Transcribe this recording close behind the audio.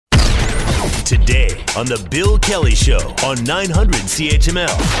Today on The Bill Kelly Show on 900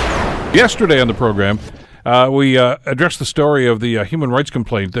 CHML. Yesterday on the program, we addressed the story of the human rights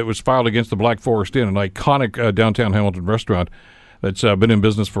complaint that was filed against the Black Forest Inn, an iconic downtown Hamilton restaurant that's been in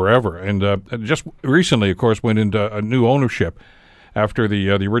business forever. And just recently, of course, went into a new ownership after the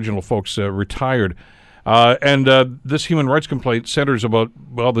original folks retired. And this human rights complaint centers about,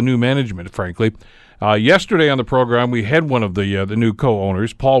 well, the new management, frankly. Yesterday on the program, we had one of the new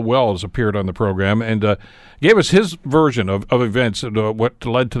co-owners, Paul Wells, appeared on the program and gave us his version of events and what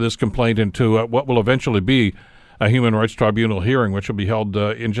led to this complaint and to what will eventually be a Human Rights Tribunal hearing, which will be held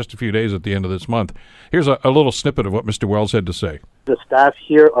in just a few days at the end of this month. Here's a little snippet of what Mr. Wells had to say. The staff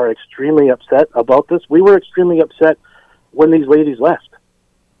here are extremely upset about this. We were extremely upset when these ladies left.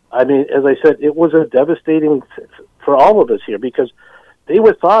 I mean, as I said, it was a devastating for all of us here because they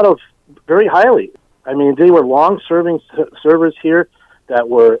were thought of very highly. I mean, they were long-serving servers here that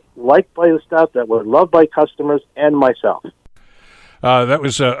were liked by the staff, that were loved by customers and myself. That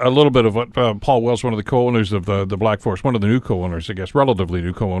was a little bit of what Paul Wells, one of the co-owners of the Black Forest, one of the new co-owners, I guess, relatively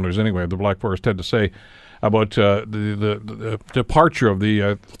new co-owners anyway, of the Black Forest, had to say about the departure of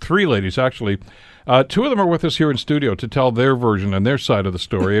the three ladies, actually. Two of them are with us here in studio to tell their version and their side of the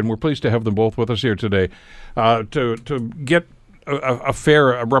story, and we're pleased to have them both with us here today to get a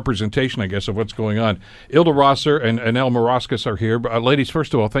fair representation, I guess, of what's going on. Ilda Rosser and Anele Murauskas are here. Ladies,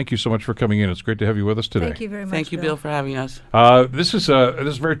 first of all, thank you so much for coming in. It's great to have you with us today. Thank you very much. Thank you, Bill, for having us. This is a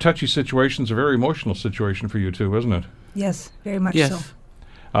very touchy situation. It's a very emotional situation for you two, isn't it? Yes, very much Yes. so.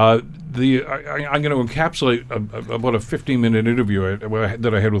 I'm going to encapsulate about a 15-minute interview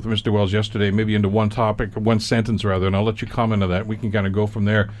that I had with Mr. Wells yesterday, maybe into one topic, one sentence rather, and I'll let you comment on that. We can kind of go from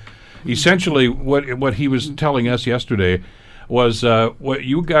there. Essentially, what he was telling us yesterday was what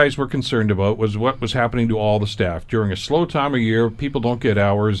you guys were concerned about was what was happening to all the staff. During a slow time of year, people don't get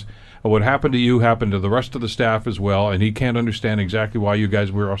hours. What happened to you happened to the rest of the staff as well, and he can't understand exactly why you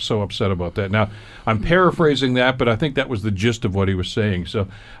guys were so upset about that. Now, I'm paraphrasing that, but I think that was the gist of what he was saying. So,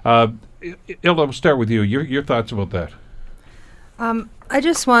 Ilda, we'll start with you. Your thoughts about that? I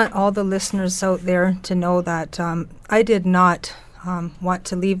just want all the listeners out there to know that I did not want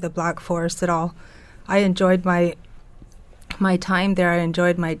to leave the Black Forest at all. I enjoyed my time there. I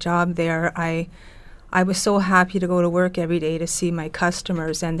enjoyed my job there. I was so happy to go to work every day to see my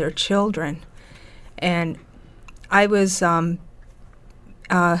customers and their children. And I was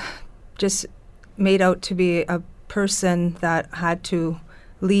just made out to be a person that had to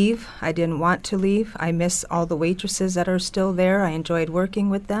leave. I didn't want to leave. I miss all the waitresses that are still there. I enjoyed working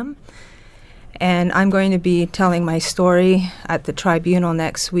with them. And I'm going to be telling my story at the tribunal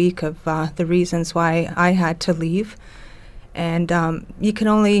next week of the reasons why I had to leave. And you can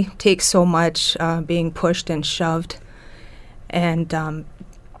only take so much being pushed and shoved. And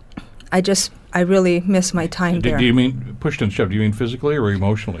I really miss my time there. Do you mean pushed and shoved? Do you mean physically or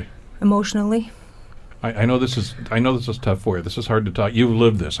emotionally? Emotionally. I know this is tough for you. This is hard to talk. You've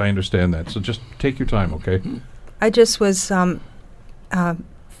lived this. I understand that. So just take your time, okay? I just was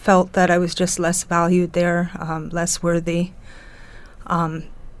felt that I was just less valued there, less worthy.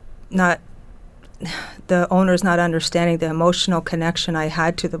 The owners not understanding the emotional connection I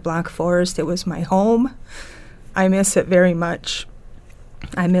had to the Black Forest. It was my home. I miss it very much.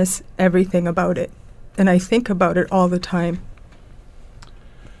 I miss everything about it, and I think about it all the time.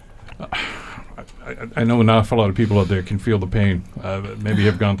 I know an awful lot of people out there can feel the pain. Maybe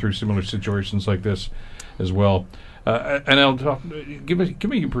have gone through similar situations like this as well. And I'll give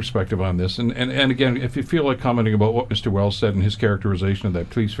me your perspective on this. And again, if you feel like commenting about what Mr. Wells said and his characterization of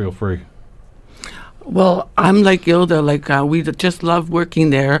that, please feel free. Well, I'm like Ilda. We just love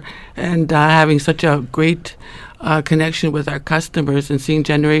working there and having such a great connection with our customers and seeing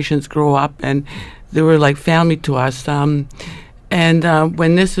generations grow up, and they were like family to us. And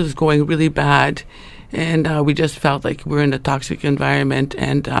when this was going really bad, and we just felt like we were in a toxic environment,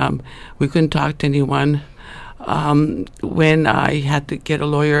 and we couldn't talk to anyone. When I had to get a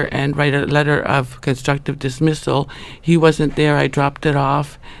lawyer and write a letter of constructive dismissal, he wasn't there. I dropped it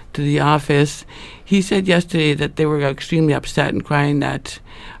off to the office. He said yesterday that they were extremely upset and crying that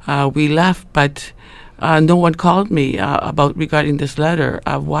we left, but no one called me regarding this letter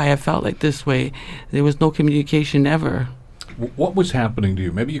of why I felt like this way. There was no communication ever. What was happening to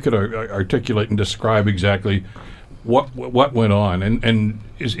you? Maybe you could articulate and describe exactly what went on, and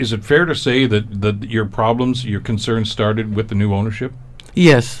is it fair to say that your problems, your concerns started with the new ownership?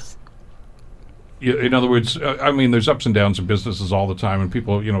 Yes. In other words, I mean, there's ups and downs in businesses all the time, and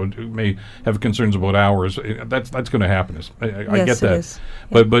people, may have concerns about hours. That's going to happen. I Yes, get that. it is.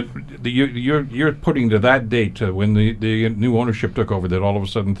 But you're putting to that date when the new ownership took over that all of a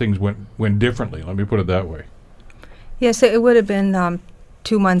sudden things went differently. Let me put it that way. Yes, it would have been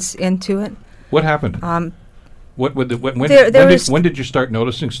 2 months into it. What happened? When did you start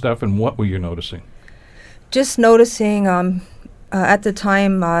noticing stuff, and what were you noticing? Just noticing at the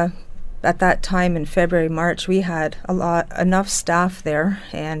time. At that time in February, March, we had enough staff there,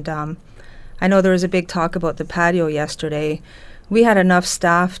 and I know there was a big talk about the patio yesterday. We had enough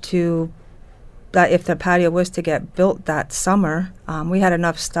staff that if the patio was to get built that summer, we had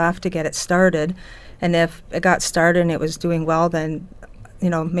enough staff to get it started, and if it got started and it was doing well, then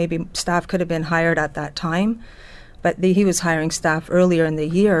maybe staff could have been hired at that time. But he was hiring staff earlier in the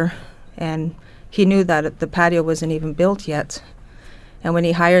year, and he knew that the patio wasn't even built yet. And when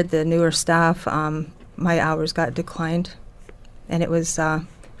he hired the newer staff, my hours got declined. And it was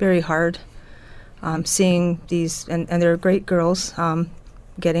very hard seeing these, and they're great girls,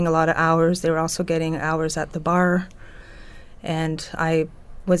 getting a lot of hours. They were also getting hours at the bar. And I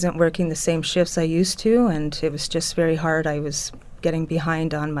wasn't working the same shifts I used to, and it was just very hard. I was getting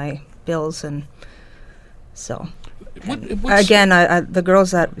behind on my bills, and so. Again, the girls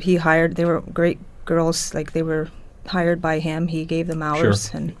that he hired, they were great girls. Like, they were hired by him. He gave them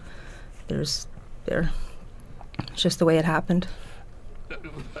hours, Sure. and it's just the way it happened.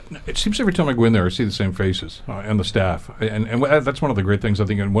 It seems every time I go in there, I see the same faces and the staff, and that's one of the great things I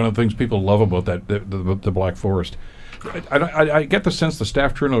think, and one of the things people love about the Black Forest. I get the sense the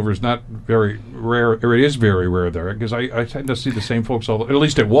staff turnover is not very rare, or it is very rare there, because I tend to see the same folks at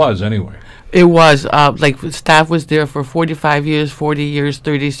least it was anyway. It was, staff was there for 45 years, 40 years,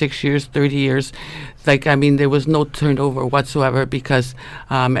 36 years, 30 years. There was no turnover whatsoever because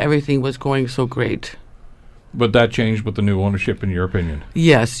everything was going so great. But that changed with the new ownership, in your opinion?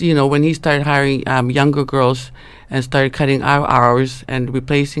 Yes, when he started hiring younger girls and started cutting our hours and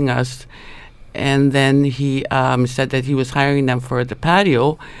replacing us, and then he said that he was hiring them for the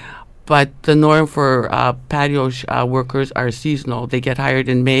patio, but the norm for patio workers are seasonal. They get hired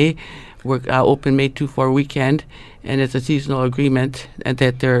in May, work open May 2-4 weekend, and it's a seasonal agreement, and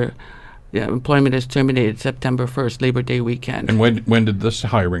that their employment is terminated September 1st, Labor Day weekend. And when did this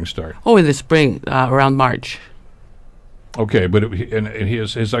hiring start? Oh, in the spring, around March. Okay, but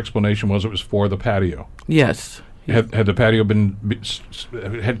his explanation was it was for the patio. Yes. Had the patio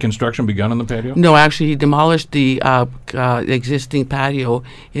had construction begun on the patio? No, actually, he demolished the existing patio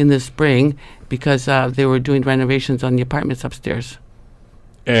in the spring because they were doing renovations on the apartments upstairs.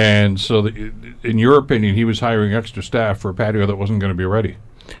 And so, in your opinion, he was hiring extra staff for a patio that wasn't going to be ready?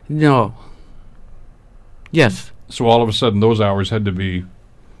 No. Yes. So all of a sudden, those hours had to be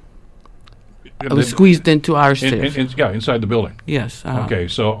squeezed into our shift. Inside the building. Yes. Okay,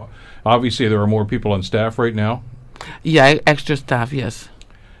 so obviously there are more people on staff right now? Yeah, extra staff, yes.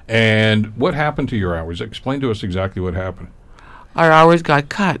 And what happened to your hours? Explain to us exactly what happened. Our hours got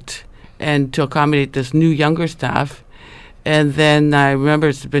cut, and to accommodate this new younger staff. And then I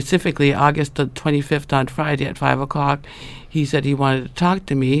remember specifically August the 25th on Friday at 5 o'clock, he said he wanted to talk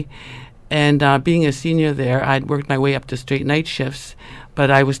to me. And being a senior there, I'd worked my way up to straight night shifts,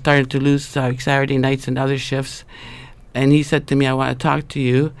 but I was starting to lose Saturday nights and other shifts. And he said to me, I want to talk to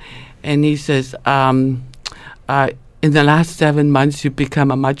you. And he says, in the last 7 months, you've become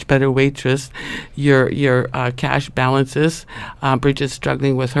a much better waitress. Your cash balances. Bridget's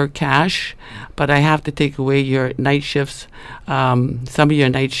struggling with her cash, but I have to take away your night shifts, some of your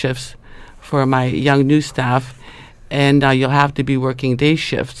night shifts for my young new staff, and you'll have to be working day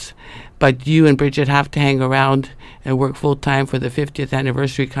shifts. But you and Bridget have to hang around and work full time for the 50th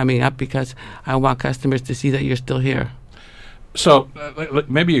anniversary coming up because I want customers to see that you're still here. So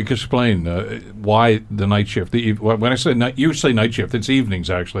maybe you could explain why the night shift. When I say night, you say night shift. It's evenings,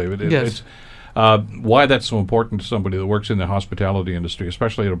 actually. Yes. Why that's so important to somebody that works in the hospitality industry,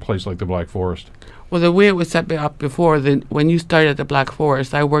 especially at a place like the Black Forest. Well, the way it was set up before, when you started at the Black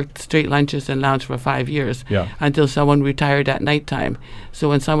Forest, I worked straight lunches and lounge for 5 years until someone retired at nighttime. So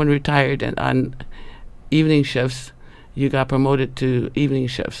when someone retired on evening shifts, you got promoted to evening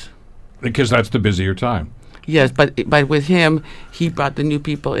shifts. Because that's the busier time. Yes, but with him, he brought the new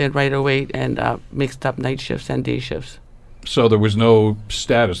people in right away and mixed up night shifts and day shifts. So there was no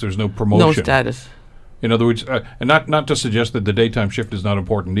status, there's no promotion. No status. In other words, and not to suggest that the daytime shift is not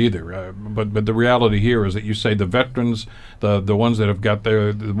important either, but the reality here is that you say the veterans, the ones that have got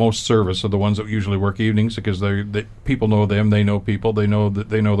the most service, are the ones that usually work evenings because people know them, they know people, they know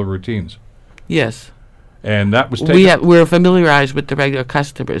the routines. Yes. And that was taken. We were familiarized with the regular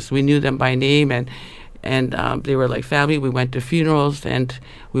customers. We knew them by name, and they were like family. We went to funerals, and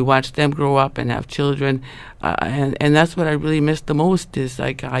we watched them grow up and have children. And that's what I really missed the most is,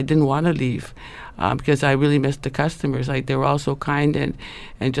 like, I didn't want to leave because I really missed the customers. Like, they were all so kind,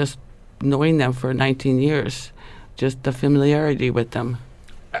 and just knowing them for 19 years, just the familiarity with them.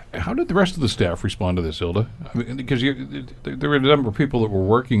 How did the rest of the staff respond to this, Ilda? I mean, because there were a number of people that were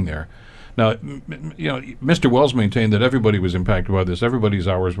working there. Now, Mr. Wells maintained that everybody was impacted by this. Everybody's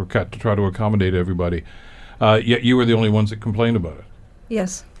hours were cut to try to accommodate everybody. Yet you were the only ones that complained about it.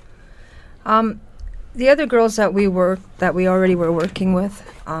 Yes. The other girls that we already were working with,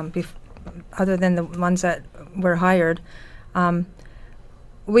 other than the ones that were hired,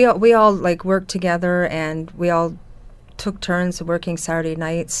 we all like worked together, and we all took turns working Saturday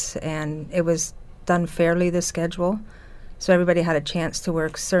nights, and it was done fairly, the schedule. So everybody had a chance to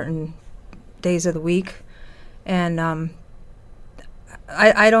work certain days of the week. And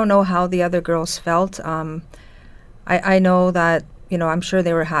I don't know how the other girls felt. I know that, I'm sure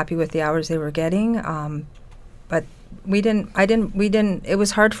they were happy with the hours they were getting. But we didn't, it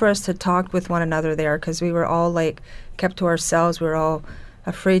was hard for us to talk with one another there, because we were all like kept to ourselves. We were all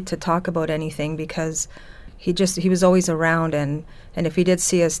afraid to talk about anything, because he was always around, and if he did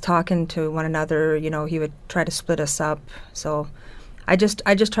see us talking to one another, he would try to split us up. So I just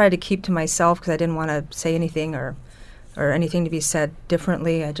tried to keep to myself, because I didn't want to say anything or anything to be said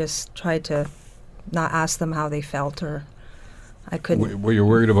differently. I just tried to not ask them how they felt, or I couldn't. Were you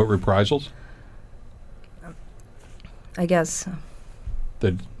worried about reprisals? I guess.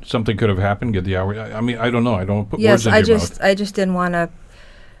 That something could have happened, get the hour. I mean, I don't know. I don't put words in your mouth. I just didn't want to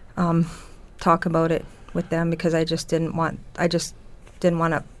talk about it with them, because I just didn't want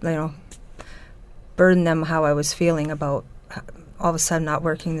to, burden them how I was feeling about all of a sudden not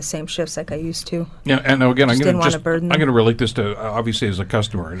working the same shifts like I used to. Yeah, and again, I'm going to relate this to obviously as a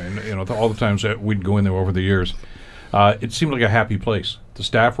customer, and all the times that we'd go in there over the years, it seemed like a happy place. The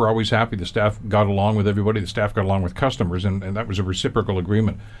staff were always happy. The staff got along with everybody. The staff got along with customers, and that was a reciprocal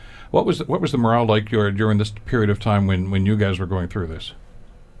agreement. What was the morale like during this period of time when you guys were going through this?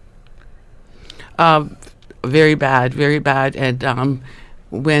 Very bad, very bad. And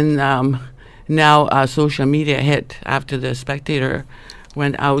when now social media hit after the Spectator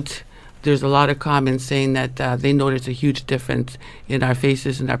went out, there's a lot of comments saying that they noticed a huge difference in our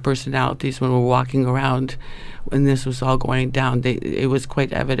faces and our personalities when we're walking around. When this was all going down, it was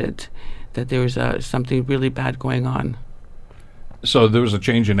quite evident that there was something really bad going on. So there was a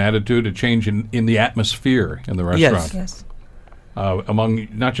change in attitude, a change in the atmosphere in the restaurant. Yes. Among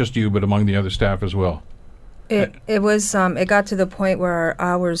not just you, but among the other staff as well. It was. It got to the point where our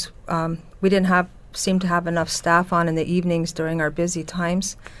hours, we didn't seem to have enough staff on in the evenings during our busy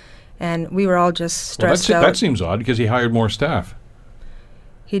times, and we were all just stressed out. That seems odd, because he hired more staff.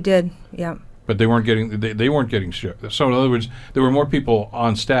 He did, yeah. But they weren't getting shifts. So in other words, there were more people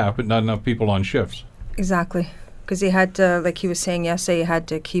on staff, but not enough people on shifts. Exactly, because he had to, like he was saying yesterday, he had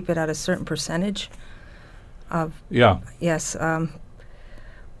to keep it at a certain percentage. Yes.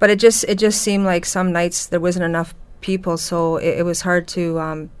 But it just seemed like some nights there wasn't enough people, so it was hard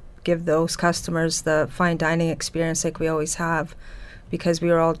to give those customers the fine dining experience like we always have, because we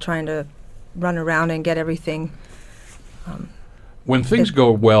were all trying to run around and get everything. When things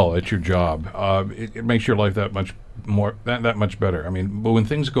go well at your job, it makes your life that much better. I mean, but when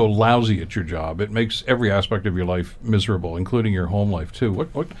things go lousy at your job, it makes every aspect of your life miserable, including your home life too.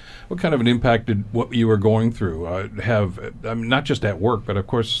 What kind of an impact did what you were going through have? I mean, not just at work, but of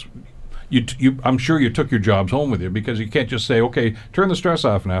course, I'm sure you took your jobs home with you, because you can't just say, "Okay, turn the stress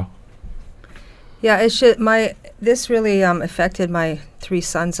off now." Yeah, this really affected my 3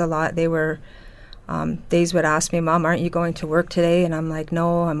 sons a lot. They were. Days would ask me, "Mom, aren't you going to work today?" And I'm like,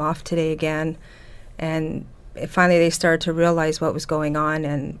 "No, I'm off today again." And finally they started to realize what was going on.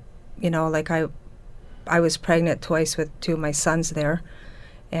 And, like I was pregnant twice with 2 of my sons there.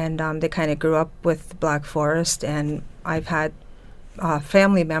 And they kind of grew up with Black Forest. And I've had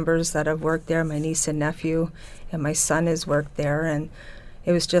family members that have worked there, my niece and nephew, and my son has worked there. And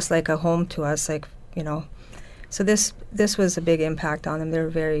it was just like a home to us, So this was a big impact on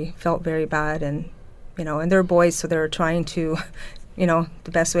them. Felt very bad, and and they're boys, so they were trying to,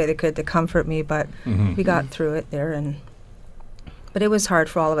 the best way they could to comfort me. But we got through it there, but it was hard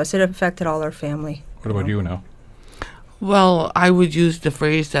for all of us. It affected all our family. What about you now? Well, I would use the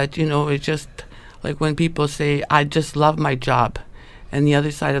phrase that it's just like when people say, "I just love my job," and the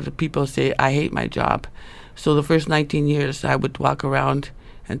other side of the people say, "I hate my job." So the first 19 years, I would walk around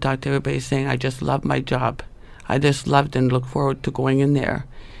and talk to everybody saying, "I just love my job. I just loved and look forward to going in there."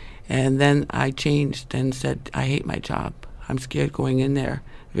 And then I changed and said, I hate my job. I'm scared going in there,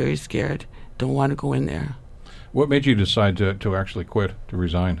 very scared. Don't want to go in there. What made you decide to actually quit, to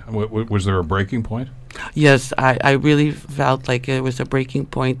resign? Was there a breaking point? Yes, I really felt like it was a breaking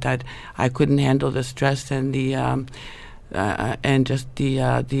point, that I couldn't handle the stress and the just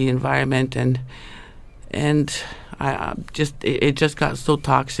the environment, and I it just got so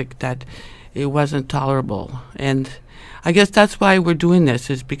toxic that it wasn't tolerable. And I guess that's why we're doing this,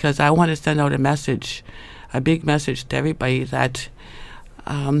 is because I want to send out a message, a big message to everybody, that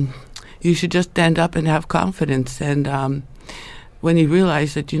you should just stand up and have confidence. And when you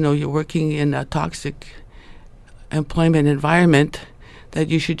realize that, you're working in a toxic employment environment, that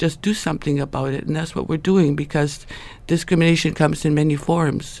you should just do something about it. And that's what we're doing, because discrimination comes in many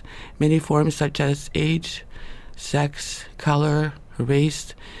forms such as age, sex, color,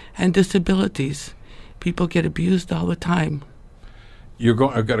 race, and disabilities. People get abused all the time.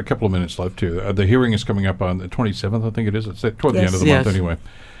 I've got a couple of minutes left here. The hearing is coming up on the 27th, I think it is. It's toward the end of the month anyway.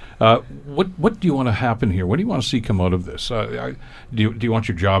 What do you want to happen here? What do you want to see come out of this? Do you want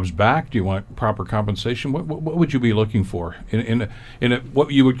your jobs back? Do you want proper compensation? What would you be looking for in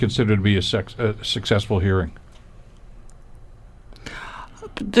what you would consider to be a successful hearing?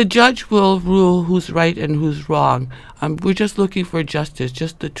 The judge will rule who's right and who's wrong. We're just looking for justice,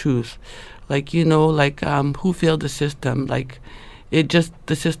 just the truth. Who failed the system?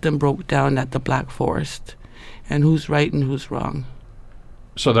 The system broke down at the Black Forest, and who's right and who's wrong.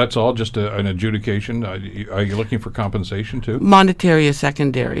 So that's all just an adjudication? Are you looking for compensation too? Monetary is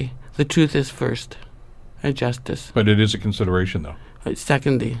secondary. The truth is first, and justice. But it is a consideration, though. It's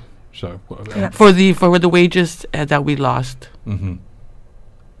secondary. So for the wages that we lost. Mm-hmm.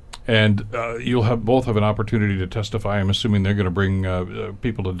 And you'll both have an opportunity to testify. I'm assuming they're going to bring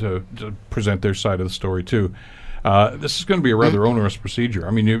people to present their side of the story too. This is going to be a rather onerous procedure.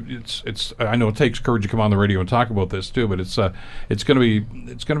 I mean, it's. I know it takes courage to come on the radio and talk about this too, but it's going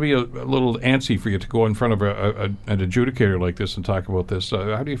to be a little antsy for you to go in front of an adjudicator like this and talk about this.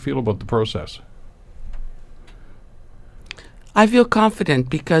 How do you feel about the process? I feel confident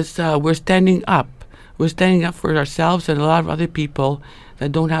because we're standing up. We're standing up for ourselves and a lot of other people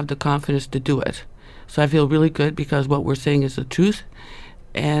that don't have the confidence to do it. So I feel really good because what we're saying is the truth,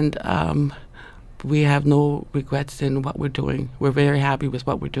 and we have no regrets in what we're doing. We're very happy with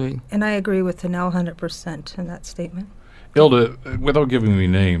what we're doing. And I agree with Anele 100% in that statement. Ilda, without giving me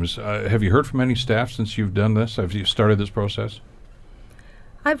names, have you heard from any staff since you've done this? Have you started this process?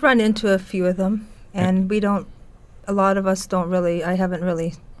 I've run into a few of them, and a lot of us don't really,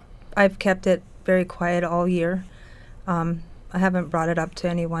 I've kept it very quiet all year. I haven't brought it up to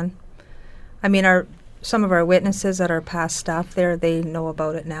anyone. I mean, some of our witnesses that are past staff there, they know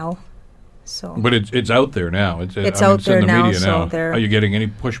about it now. So, but it's out there now. It's out there in the now. media So now. Are you getting any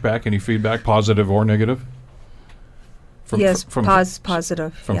pushback, any feedback, positive or negative? Yes,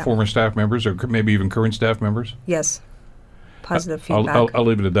 positive. From former staff members or maybe even current staff members? Yes, positive feedback. I'll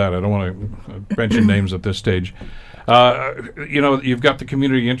leave it at that. I don't want to mention names at this stage. You've got the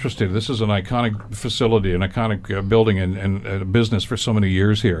community interested. This is an iconic facility, an iconic building and a business for so many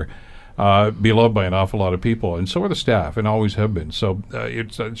years here. Beloved by an awful lot of people, and so are the staff, and always have been. So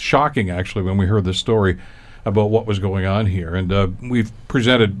it's shocking, actually, when we heard this story about what was going on here. And we've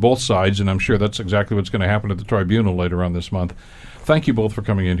presented both sides, and I'm sure that's exactly what's going to happen at the tribunal later on this month. Thank you both for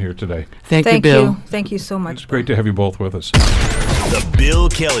coming in here today. Thank you, Bill. Thank you so much. It's great to have you both with us. The Bill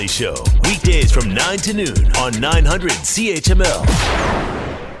Kelly Show, weekdays from 9 to noon on 900 CHML.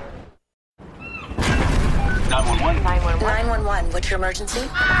 911, what's your emergency?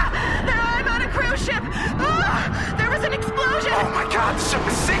 I'm on a cruise ship! There was an explosion! Oh my God, the ship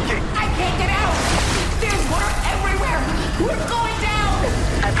is sinking! I can't get out! There's water everywhere! We're going down!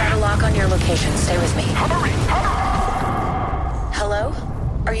 I've got a lock on your location. Stay with me. Hurry! Hello?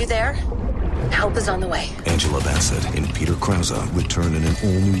 Are you there? Help is on the way. Angela Bassett and Peter Krause return in an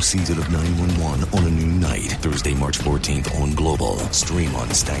all-new season of 911 on a new night. Thursday, March 14th on Global. Stream on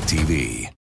Stack TV.